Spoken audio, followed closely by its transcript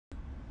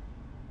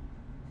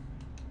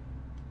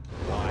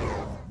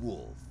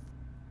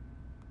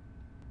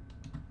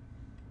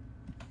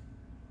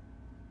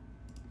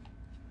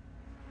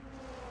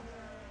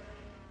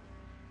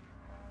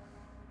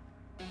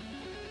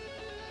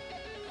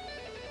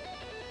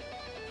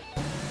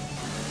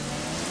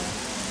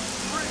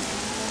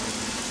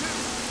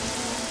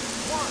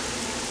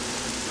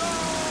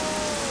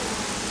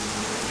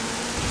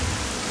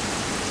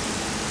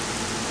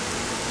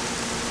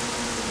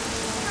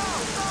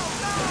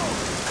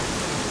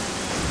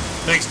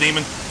Thanks,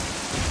 demon.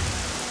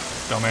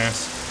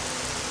 Dumbass.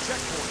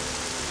 Checkpoint.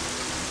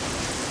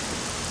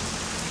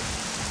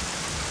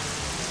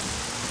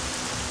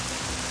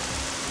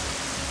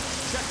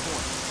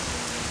 Checkpoint.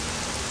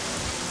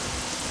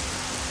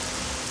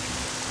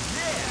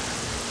 Yeah.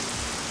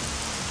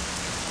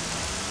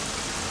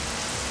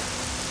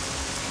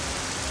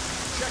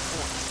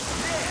 Checkpoint.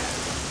 Yeah.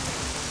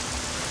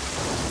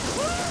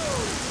 Woo!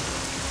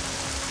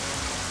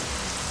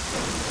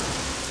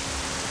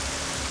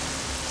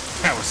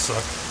 That would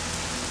suck.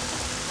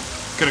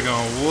 Could have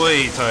gone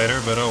way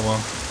tighter, but oh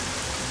well.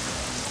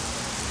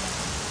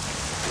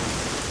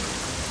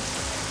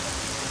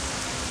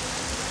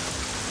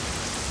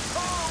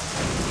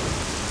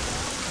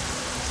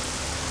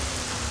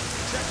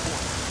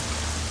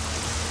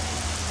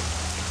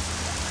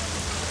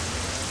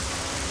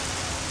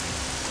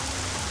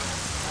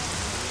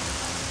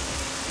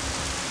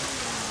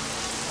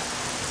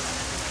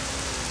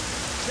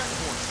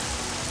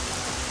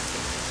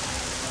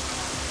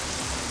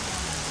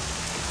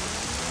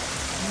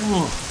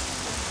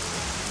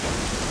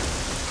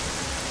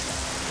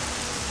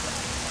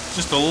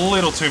 Just a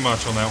little too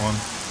much on that one.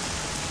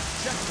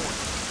 Checkpoint.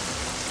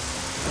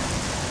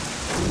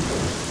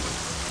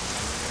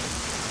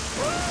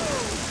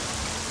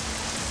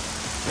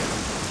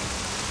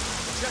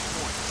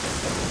 Checkpoint.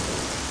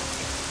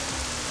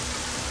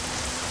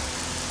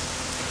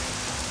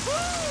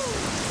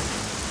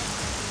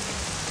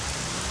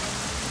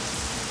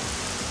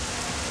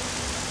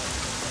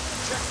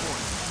 Checkpoint.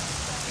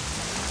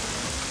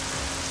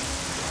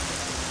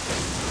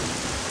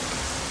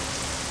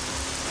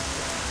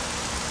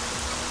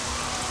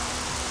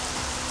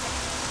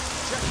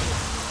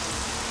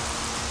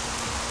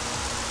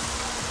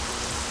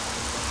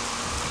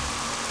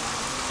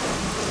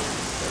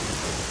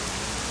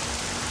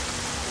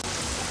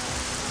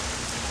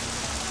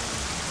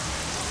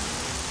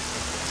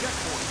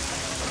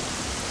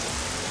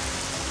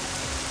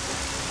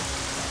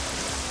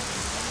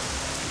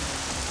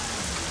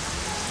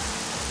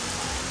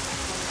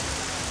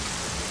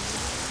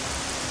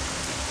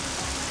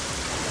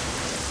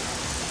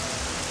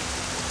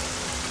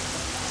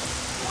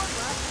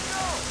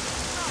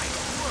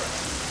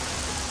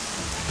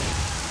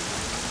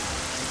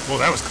 Well,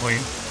 that was clean.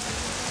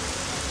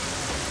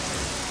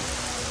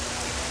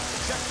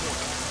 Checkpoint.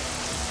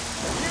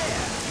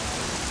 Yeah.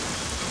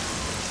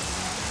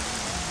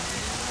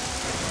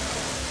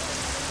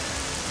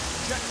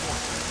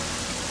 Checkpoint.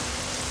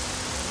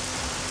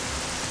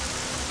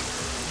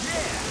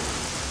 Yeah.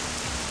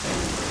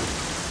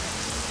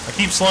 I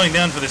keep slowing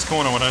down for this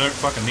corner when I don't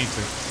fucking need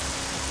to.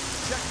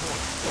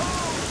 Checkpoint.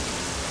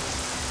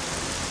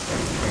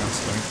 Bounce,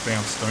 don't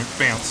bounce, don't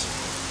bounce.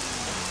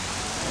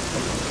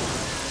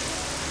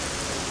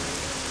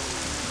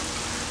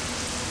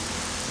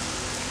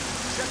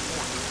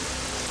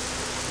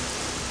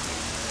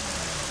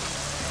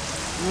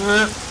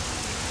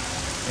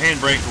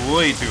 Handbrake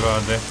way too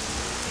hard there.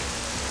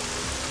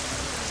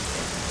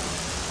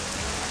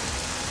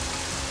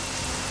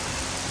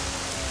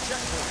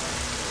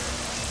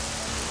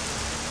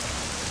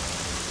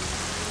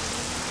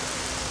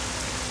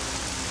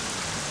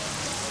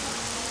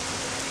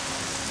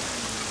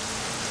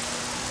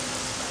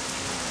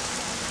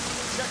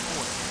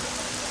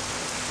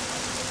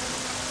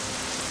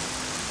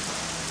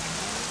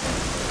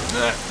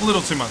 A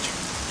little too much.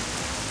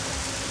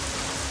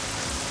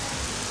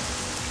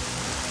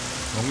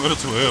 A little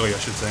too early, I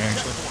should say,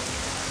 actually.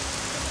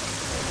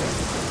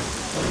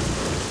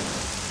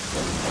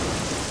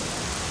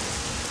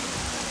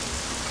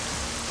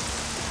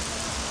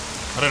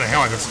 I don't know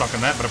how I got stuck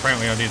in that, but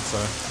apparently I did, so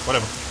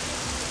whatever.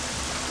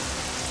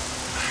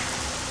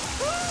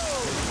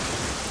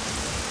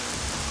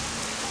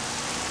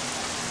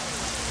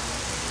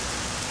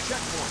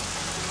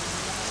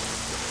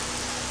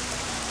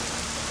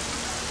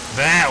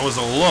 That was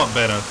a lot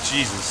better.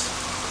 Jesus.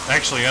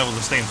 Actually able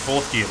to stay in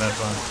 4th gear that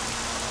time.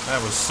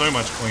 That was so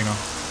much cleaner.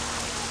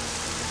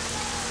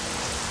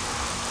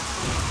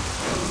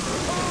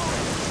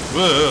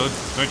 Whoa,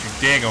 don't you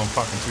dare go on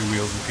fucking 2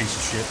 wheels, you piece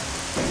of shit.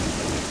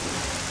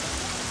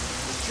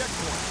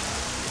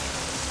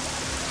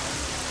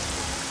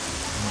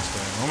 Almost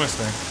there, almost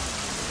there.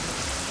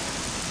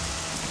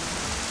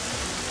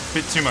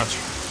 Bit too much.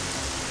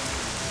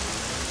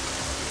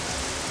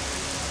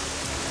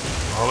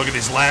 Oh, look at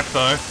this lap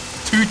though.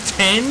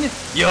 210?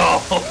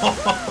 Yo!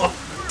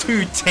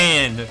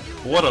 210!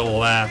 What a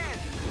lap.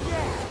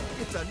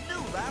 It's a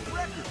new lap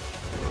record.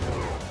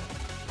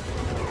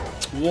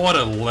 What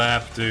a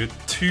lap, dude.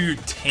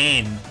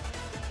 210.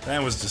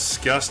 That was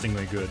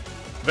disgustingly good.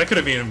 That could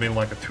have even been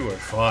like a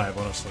 205,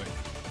 honestly.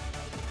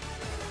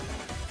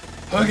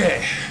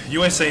 Okay,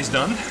 USA's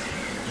done.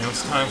 Now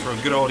it's time for a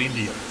good old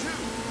India. 2,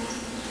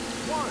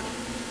 1,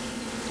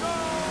 go!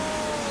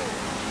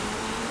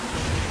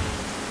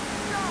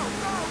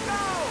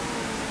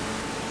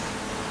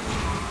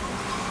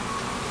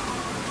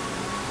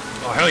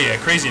 Oh, hell yeah,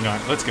 crazy night.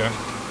 Let's go.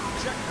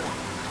 Checkpoint.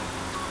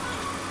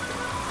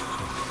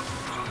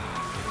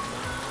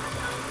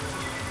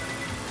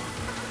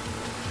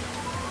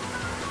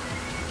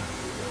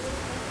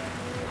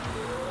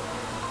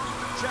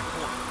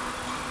 Checkpoint.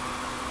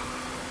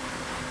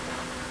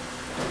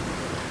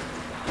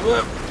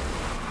 Whoa.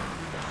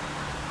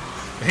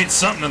 I hit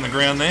something in the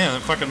ground there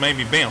that fucking made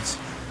me bounce.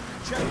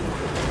 Checkpoint.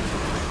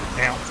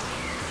 Ow.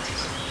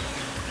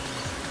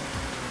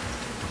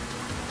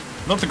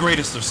 Not the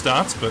greatest of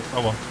starts, but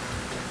oh well.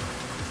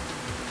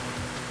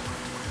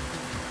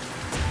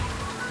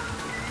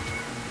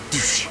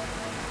 Doosh.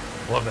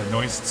 Love that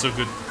noise, it's so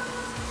good.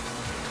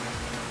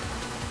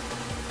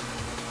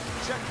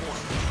 Checkpoint.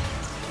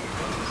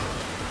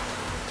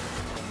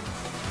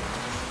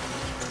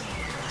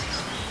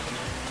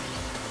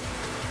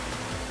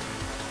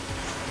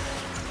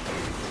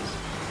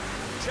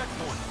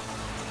 Checkpoint.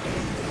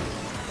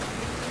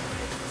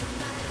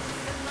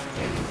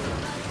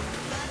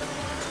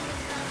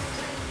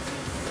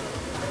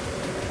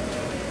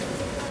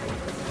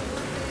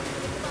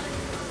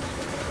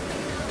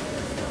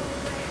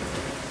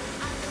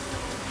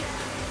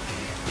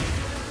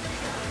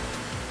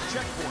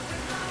 Checkpoint.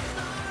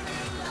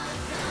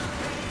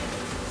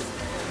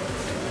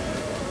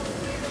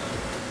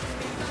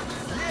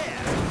 Yeah.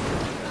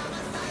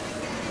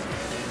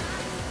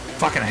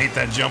 Fucking hate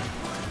that jump.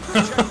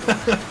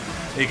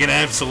 It can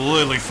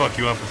absolutely fuck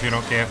you up if you're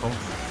not careful.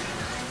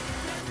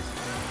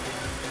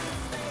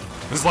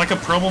 It's like a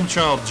problem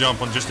child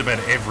jump on just about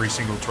every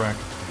single track.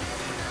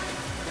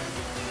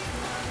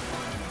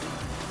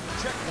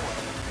 Checkpoint.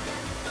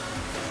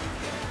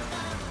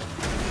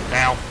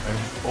 Ow.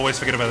 I always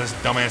forget about this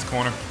dumbass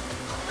corner.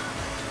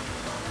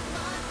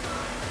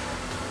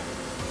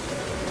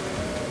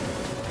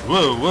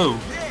 Whoa, whoa.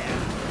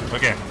 Yeah.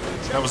 Okay.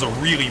 That was a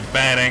really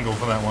bad angle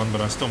for that one,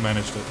 but I still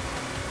managed it.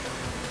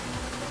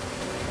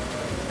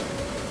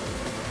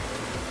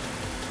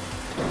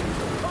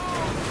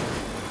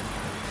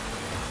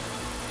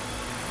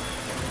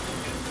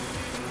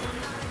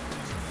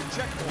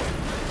 Checkpoint.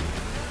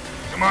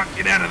 Come on,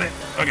 get out of there.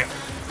 Okay.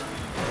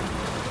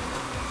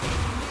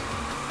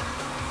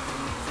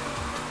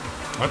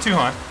 Not too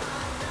high.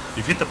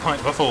 You've hit the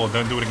pipe before,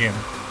 don't do it again.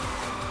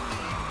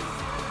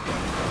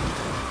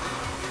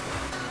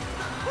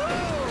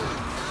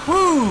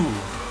 Woo!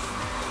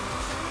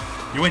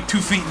 You went 2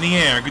 feet in the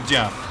air, good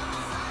job.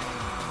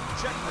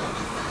 Checkpoint.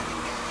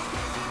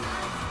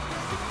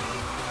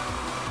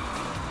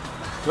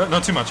 But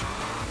not too much.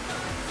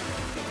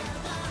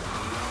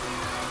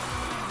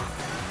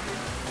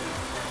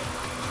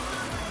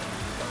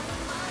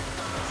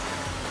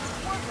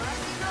 One lap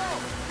to go.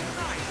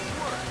 Nice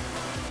work.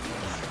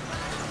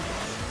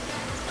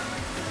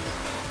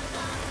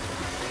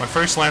 My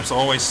first laps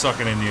always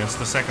suck in India, it's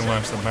the second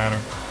laps that matter.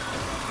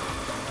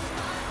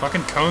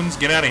 Fucking cones,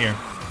 get out of here.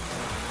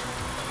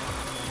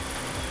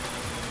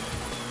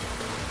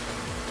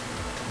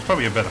 There's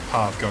probably a better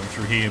path going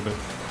through here, but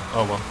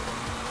oh well.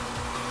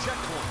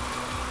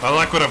 Checkpoint. I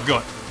like what I've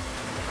got.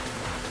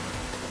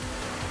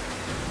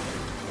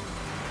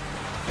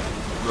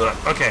 Ugh,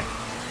 okay.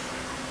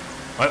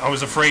 I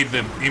was afraid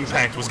the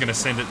impact was going to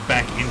send it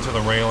back into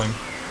the railing.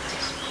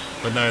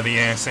 But no, the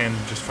air sand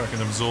just fucking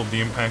absorbed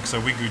the impact,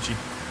 so we Gucci.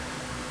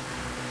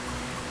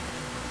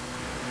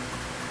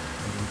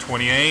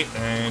 28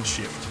 and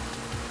shift.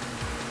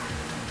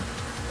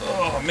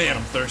 Oh man,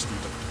 I'm thirsty,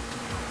 but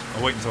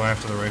I'll wait until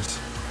after the race.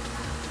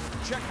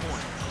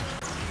 Checkpoint.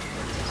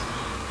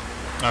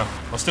 Oh,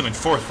 I was still in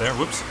 4th there,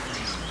 whoops.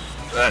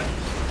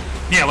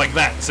 Yeah, like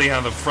that. See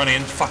how the front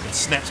end fucking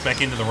snaps back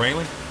into the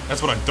railing?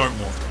 That's what I don't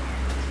want.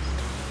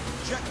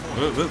 Checkpoint.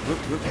 Whoop, whoop, whoop,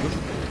 whoop, whoop.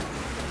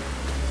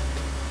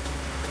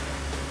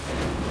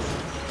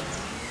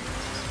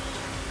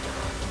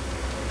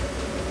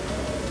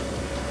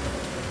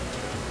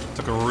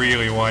 Took a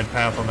really wide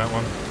path on that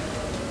one.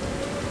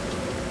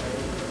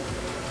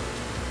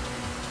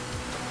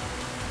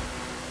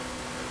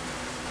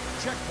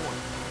 Checkpoint.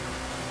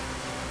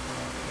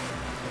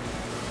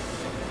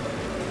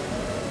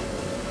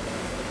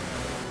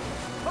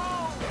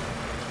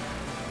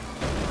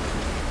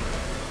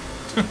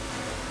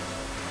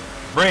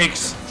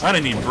 Brakes? I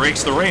didn't need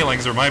brakes, the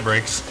railings are my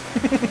brakes.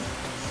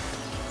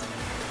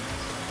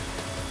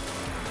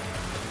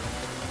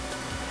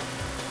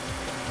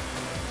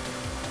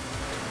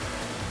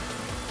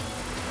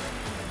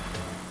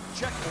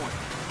 Checkpoint.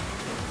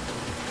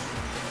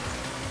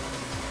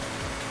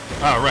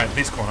 Oh, right,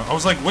 this corner. I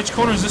was like, which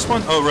corner is this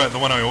one? Oh, right, the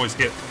one I always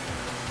hit.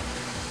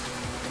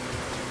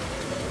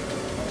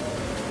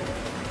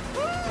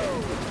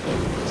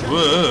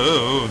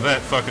 Whoa,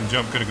 that fucking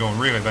jump could have gone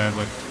really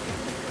badly.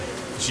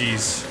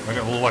 Jeez, I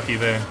got lucky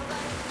there.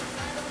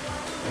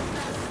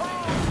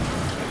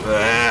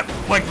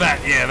 Like that,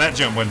 yeah, that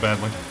jump went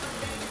badly.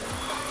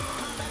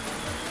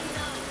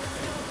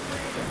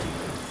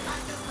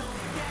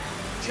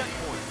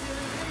 Checkpoint.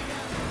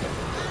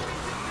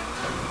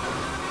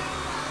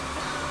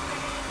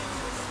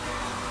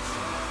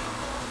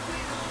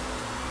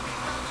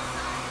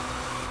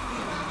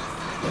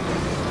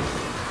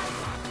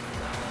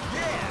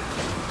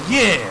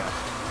 Yeah!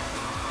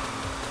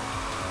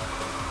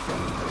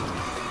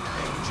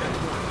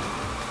 Checkpoint.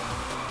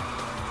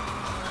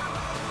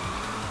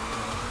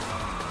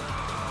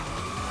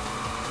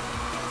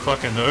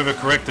 Fucking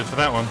overcorrected for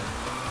that one.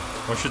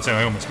 Well, I should say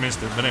I almost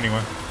missed it, but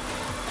anyway.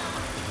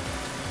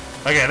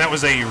 Okay, that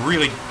was a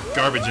really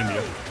garbage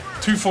India.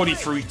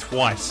 243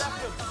 twice.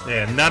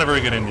 Yeah, not a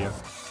very good India.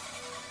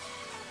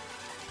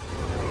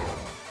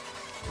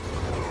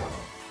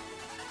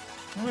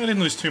 Well, I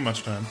didn't lose too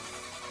much time.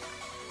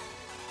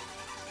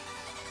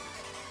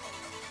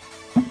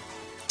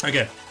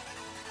 Okay.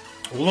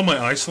 All of my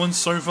Icelands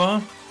so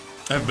far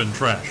have been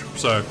trash,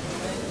 so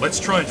let's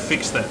try and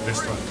fix that this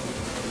time.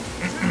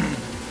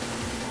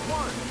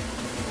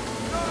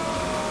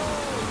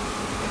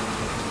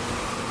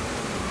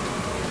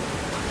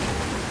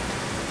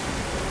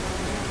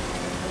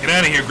 Get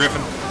out of here,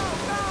 Griffin.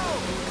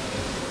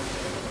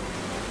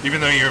 Even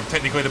though you're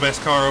technically the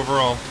best car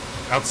overall,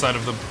 outside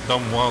of the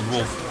dumb Wild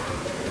Wolf.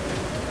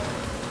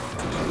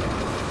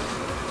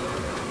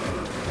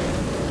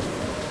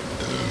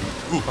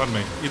 Ooh, pardon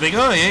me. You think,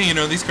 oh yeah, you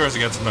know, these cars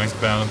have got some nice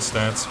balance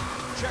stats.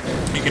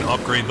 You can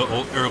upgrade the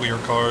earlier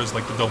cars,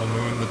 like the Double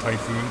Moon, the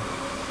Typhoon,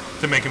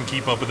 to make them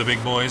keep up with the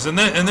big boys. And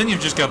then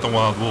you've just got the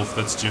Wild Wolf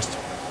that's just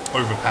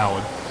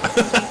overpowered.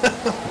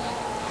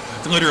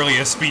 It's literally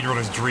a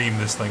speedrunner's dream,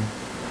 this thing.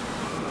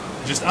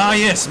 Just, ah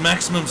yes,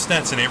 maximum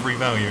stats in every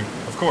value.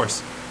 Of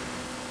course.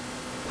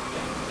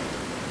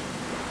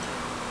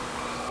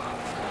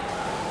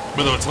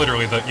 But though it's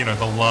literally the, you know,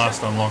 the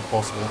last unlock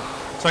possible.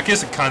 So I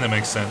guess it kind of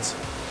makes sense.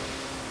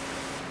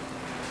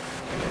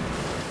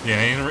 Yeah,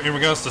 in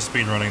regards to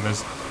speedrunning,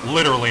 there's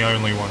literally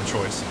only one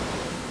choice.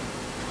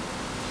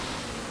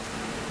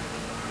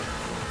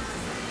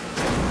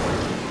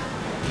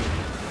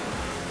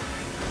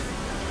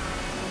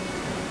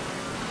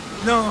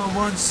 No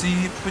one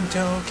sleep in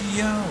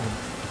Tokyo.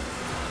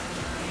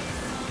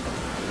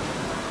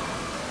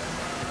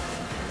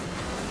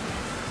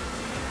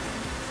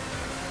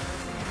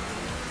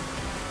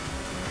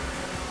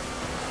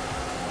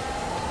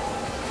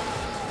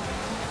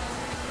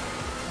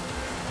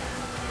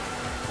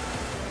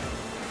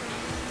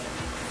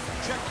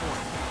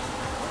 Checkpoint.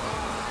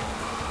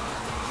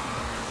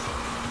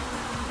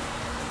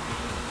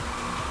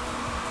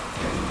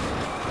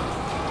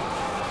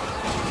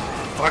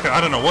 Fuck,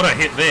 I don't know what I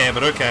hit there,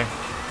 but okay.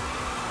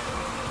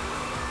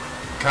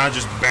 Car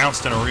just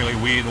bounced in a really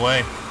weird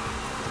way.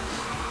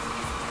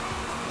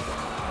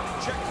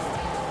 Checkpoint.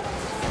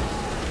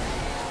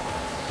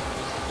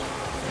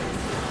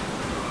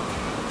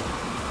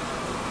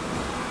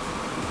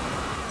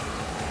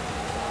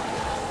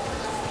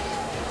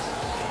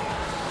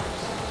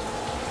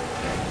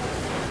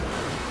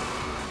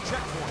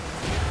 Checkpoint.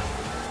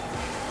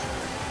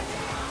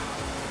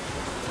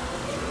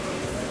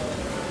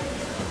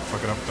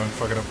 Fuck it up, don't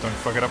fuck it up, don't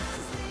fuck it up.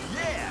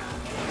 Yeah.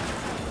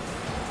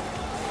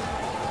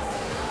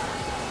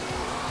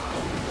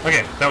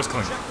 Okay, that was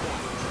clean. Checkpoint.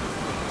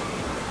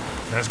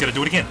 Now I just gotta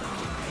do it again.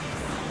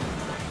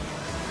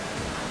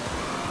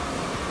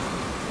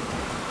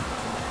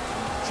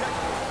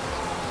 Checkpoint.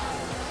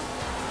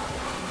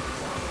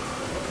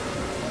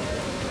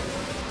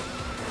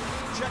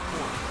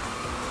 Checkpoint.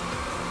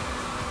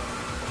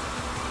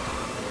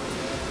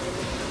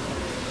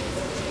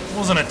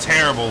 Wasn't a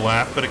terrible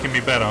lap, but it can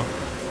be better.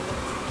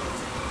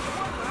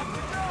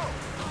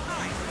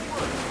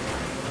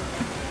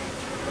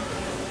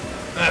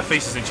 Ah,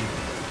 face is itchy.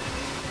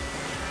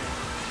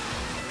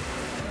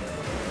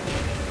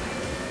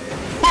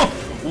 Oh,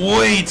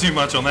 way too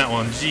much on that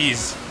one.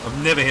 Jeez,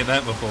 I've never hit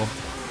that before.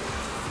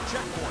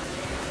 Checkpoint.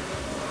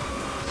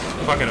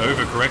 Fucking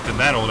overcorrected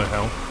that all to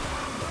hell.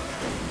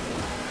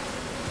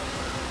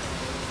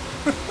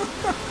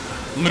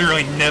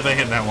 Literally never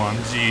hit that one.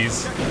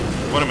 Jeez,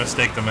 what a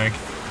mistake to make.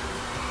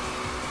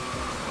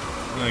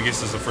 I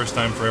guess it's the first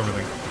time for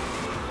everything.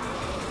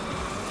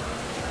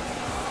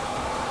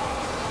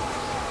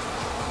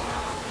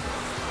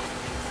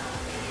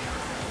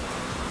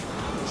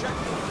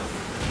 Checkpoint.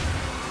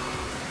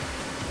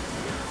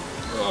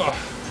 Ugh.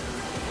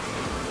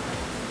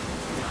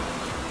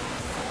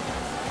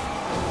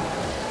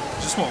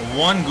 Just want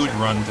one good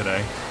run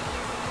today.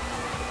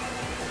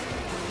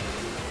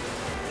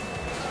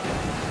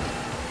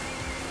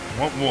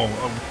 One more,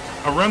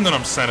 a run that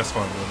I'm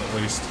satisfied with, at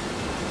least.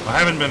 I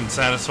haven't been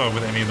satisfied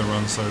with any of the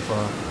runs so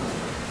far.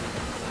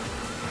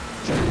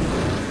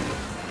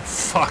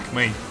 Fuck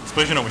me,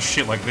 especially not with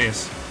shit like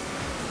this.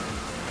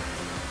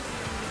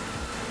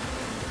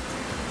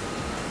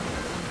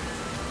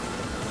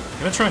 I'm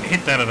gonna try and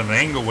hit that at an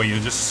angle where you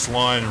just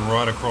slide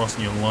right across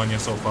and you line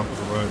yourself up with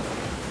the road.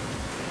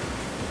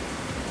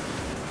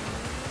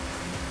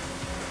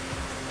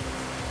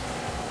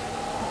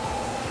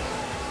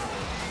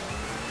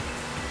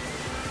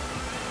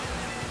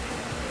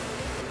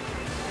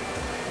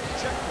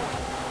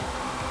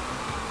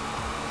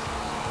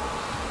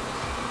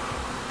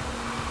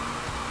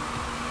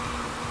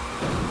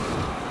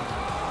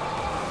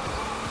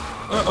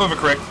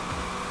 Overcorrect.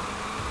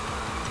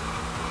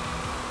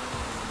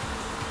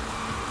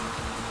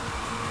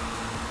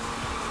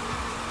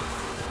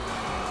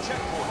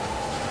 Checkpoint.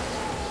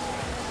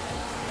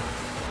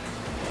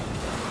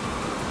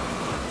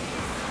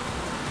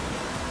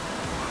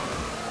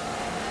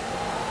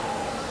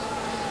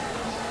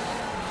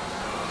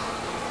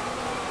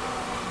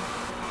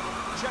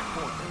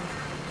 Checkpoint.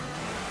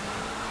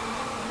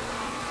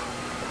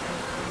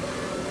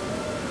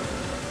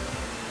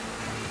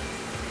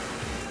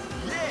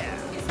 Yeah.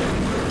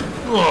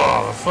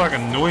 Oh, the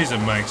fucking noise it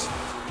makes.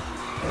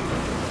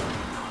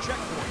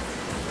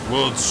 Checkpoint.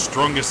 World's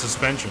strongest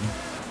suspension.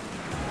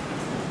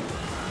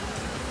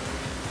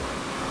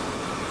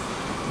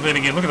 Then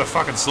again, look at the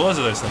fucking size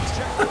of those things.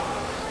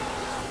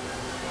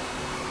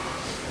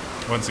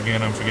 Once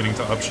again, I'm forgetting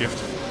to upshift.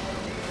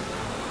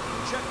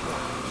 Checkpoint.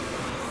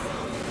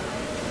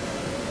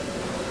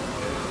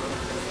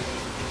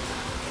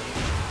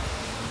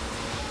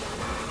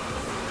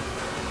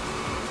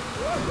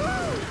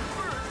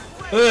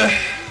 Ugh.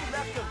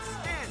 Left them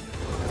standing.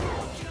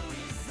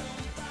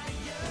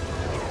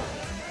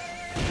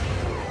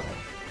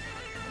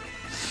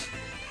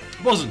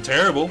 It wasn't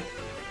terrible.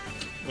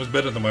 It was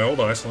better than my old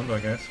Iceland, I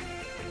guess.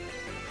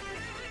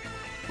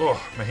 Oh,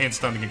 my hand's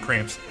starting to get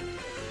cramps.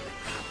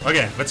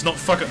 Okay, let's not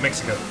fuck up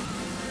Mexico.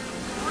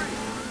 3, 2,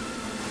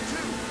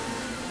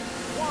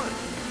 1,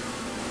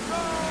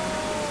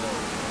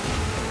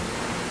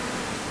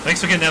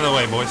 Thanks for getting out of the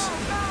way, boys.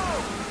 go!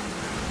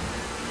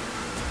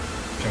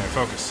 Okay,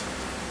 focus.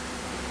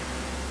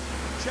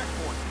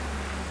 Checkpoint.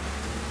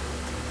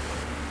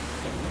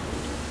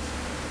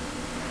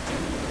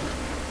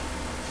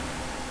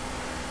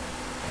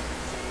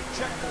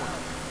 Checkpoint.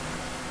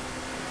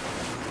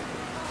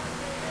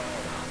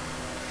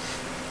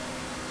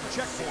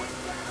 Checkpoint.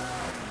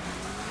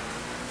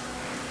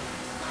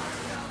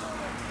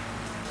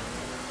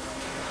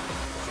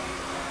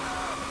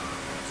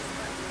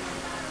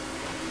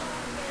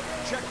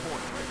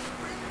 Checkpoint.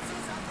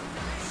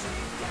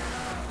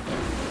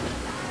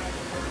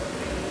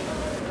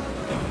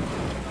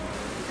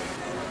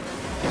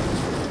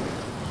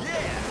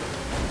 Yeah.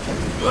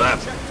 Ah,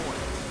 Checkpoint.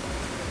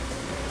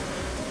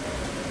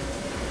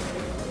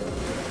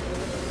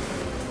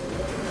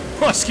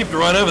 I skipped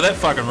right over that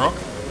fucking rock.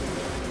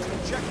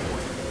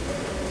 Checkpoint.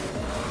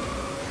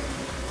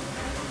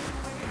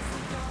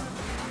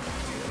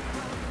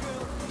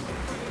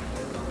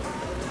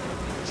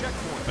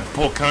 Checkpoint. That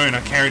poor cone,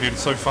 I carried it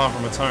so far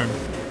from its home.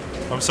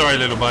 I'm sorry,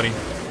 little buddy.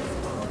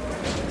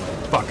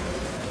 Fuck.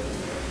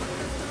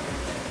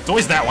 It's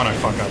always that one I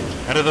fuck up.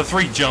 Out of the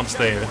 3 jumps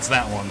there, it's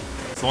that one.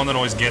 It's the one that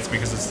always gets me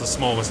because it's the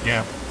smallest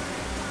gap.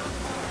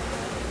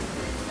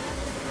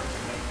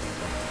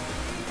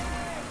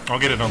 I'll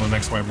get it on the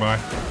next way by.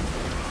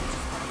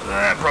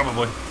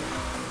 Probably.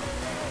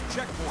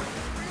 Checkpoint.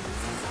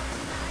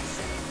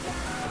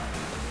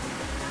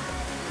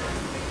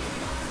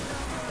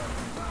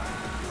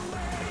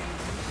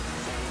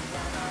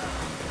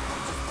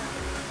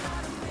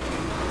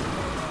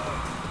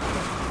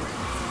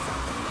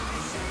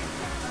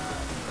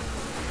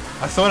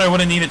 I thought I would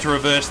have needed to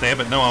reverse there,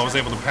 but no, I was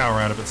able to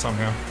power out of it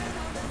somehow.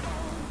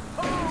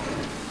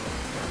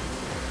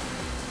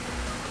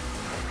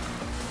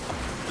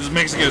 This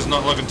Mexico's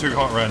not looking too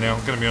hot right now,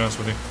 I'm gonna be honest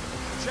with you.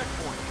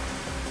 Checkpoint.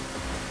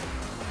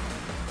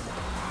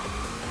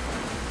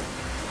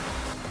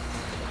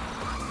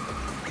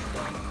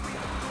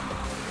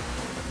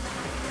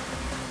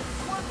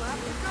 One lap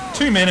to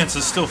go. 2 minutes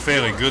is still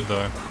fairly good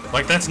though.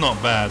 Like, that's not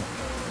bad.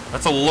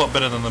 That's a lot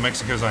better than the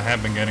Mexicos I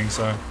have been getting,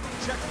 so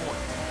Checkpoint.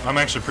 I'm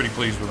actually pretty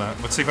pleased with that.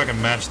 Let's see if I can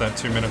match that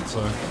 2 minutes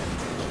though.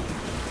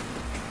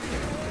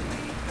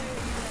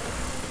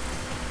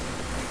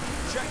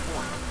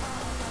 Checkpoint.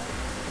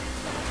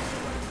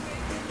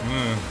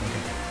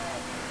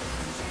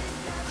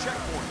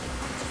 Checkpoint.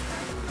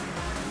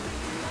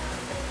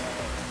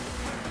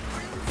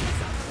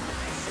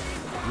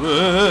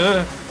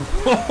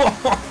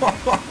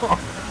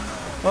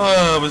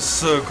 Oh, I was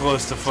so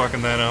close to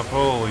fucking that up.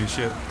 Holy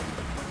shit.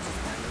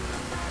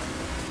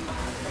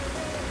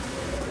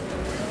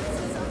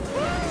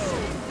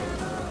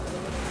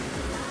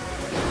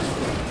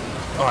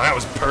 Oh, that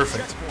was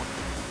perfect. Checkpoint.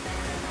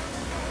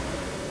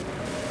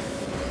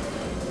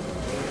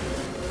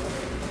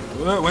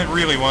 Well, it went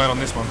really wide on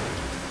this one.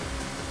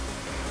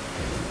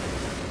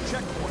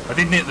 Checkpoint. I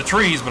didn't hit the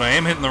trees, but I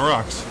am hitting the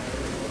rocks.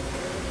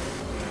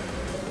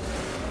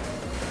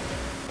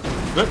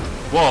 Oop,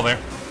 wall there.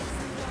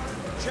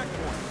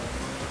 Checkpoint.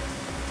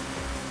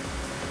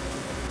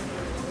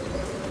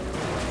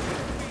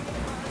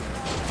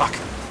 Fuck.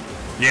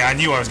 Yeah, I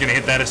knew I was going to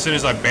hit that as soon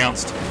as I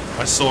bounced.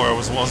 I saw I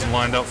wasn't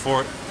lined up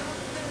for it.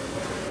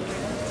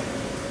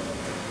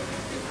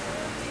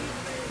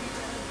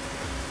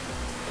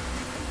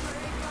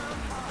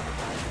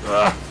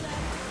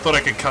 Thought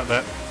I could cut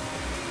that.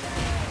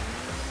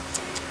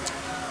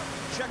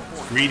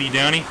 Checkpoint. Greedy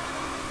Downy.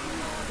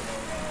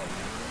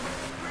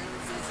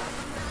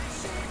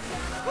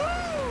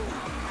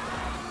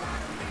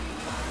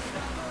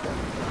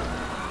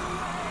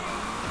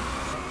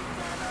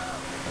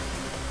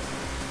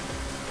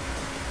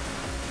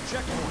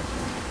 Checkpoint.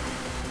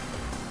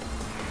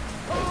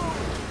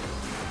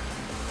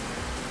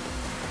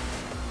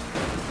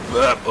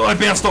 Oh, I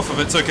bounced off of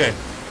it, it's okay.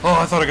 Oh,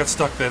 I thought I got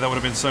stuck there, that would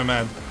have been so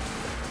mad.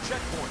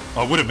 Checkpoint.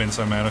 I would have been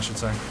so mad, I should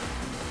say.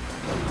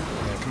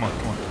 Yeah, come on,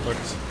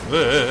 focus.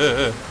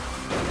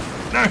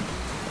 No!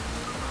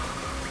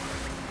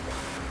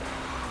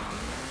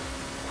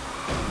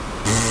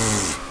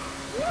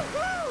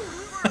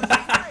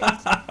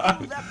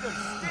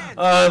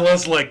 I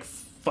lost like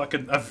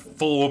fucking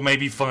 4,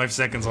 maybe 5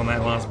 seconds on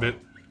that last bit.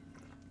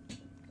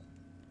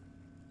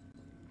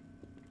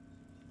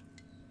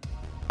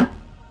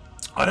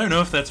 I don't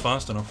know if that's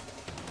fast enough.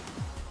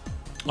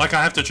 Like,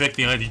 I have to check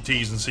the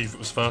IGTs and see if it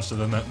was faster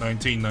than that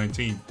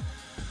 1919.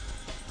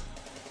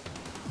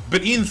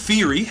 But in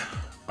theory,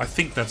 I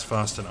think that's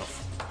fast enough.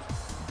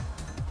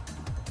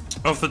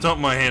 Off the top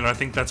of my head, I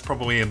think that's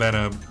probably about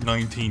a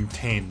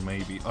 1910,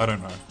 maybe. I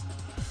don't know.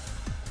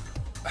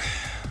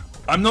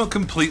 I'm not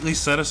completely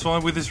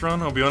satisfied with this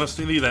run, I'll be honest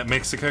with you. That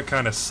Mexico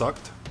kind of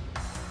sucked.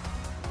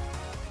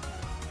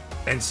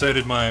 And so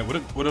did my...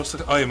 What else?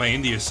 Oh yeah, my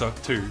India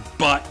sucked too.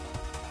 But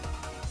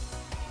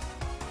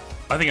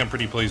I think I'm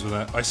pretty pleased with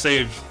that. I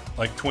saved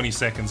like 20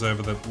 seconds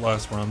over the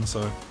last run,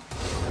 so...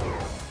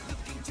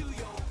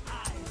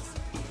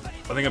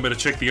 I think I better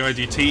check the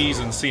IGTs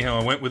and see how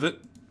I went with it.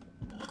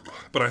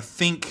 But I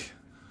think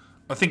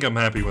I'm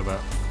happy with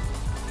that.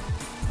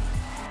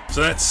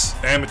 So that's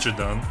amateur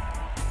done.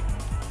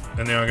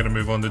 And now I'm going to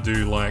move on to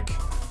do like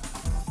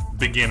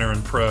beginner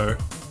and pro.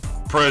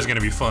 Pro is going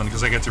to be fun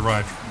because I get to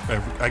ride.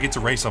 I get to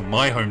race on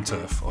my home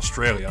turf,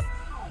 Australia.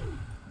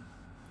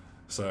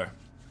 So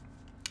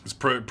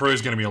pro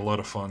is going to be a lot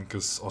of fun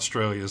because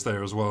Australia is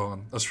there as well,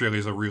 and Australia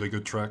is a really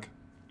good track.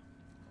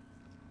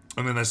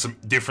 And then there's some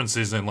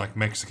differences in like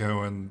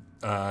Mexico and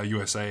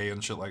USA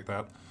and shit like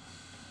that.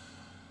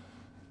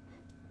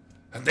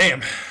 And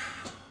damn,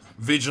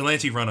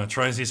 Vigilante runner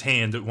tries his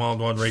hand at Wild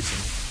Wild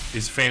Racing.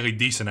 Is fairly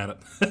decent at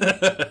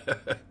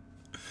it.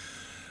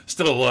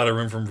 Still a lot of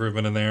room for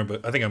improvement in there,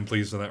 but I think I'm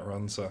pleased with that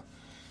run, so.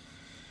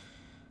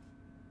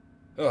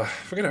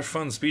 If we're gonna have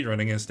fun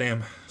speedrunning this,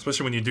 damn.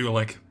 Especially when you do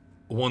like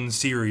one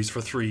series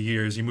for 3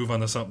 years, you move on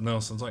to something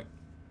else, and it's like,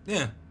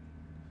 yeah,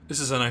 this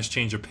is a nice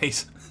change of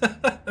pace.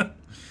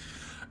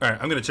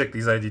 Alright, I'm gonna check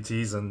these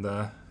IGTs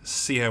and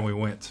see how we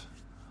went.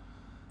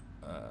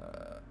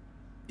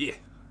 Yeah,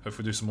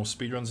 hopefully do some more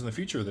speedruns in the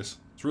future of this.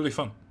 It's really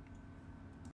fun.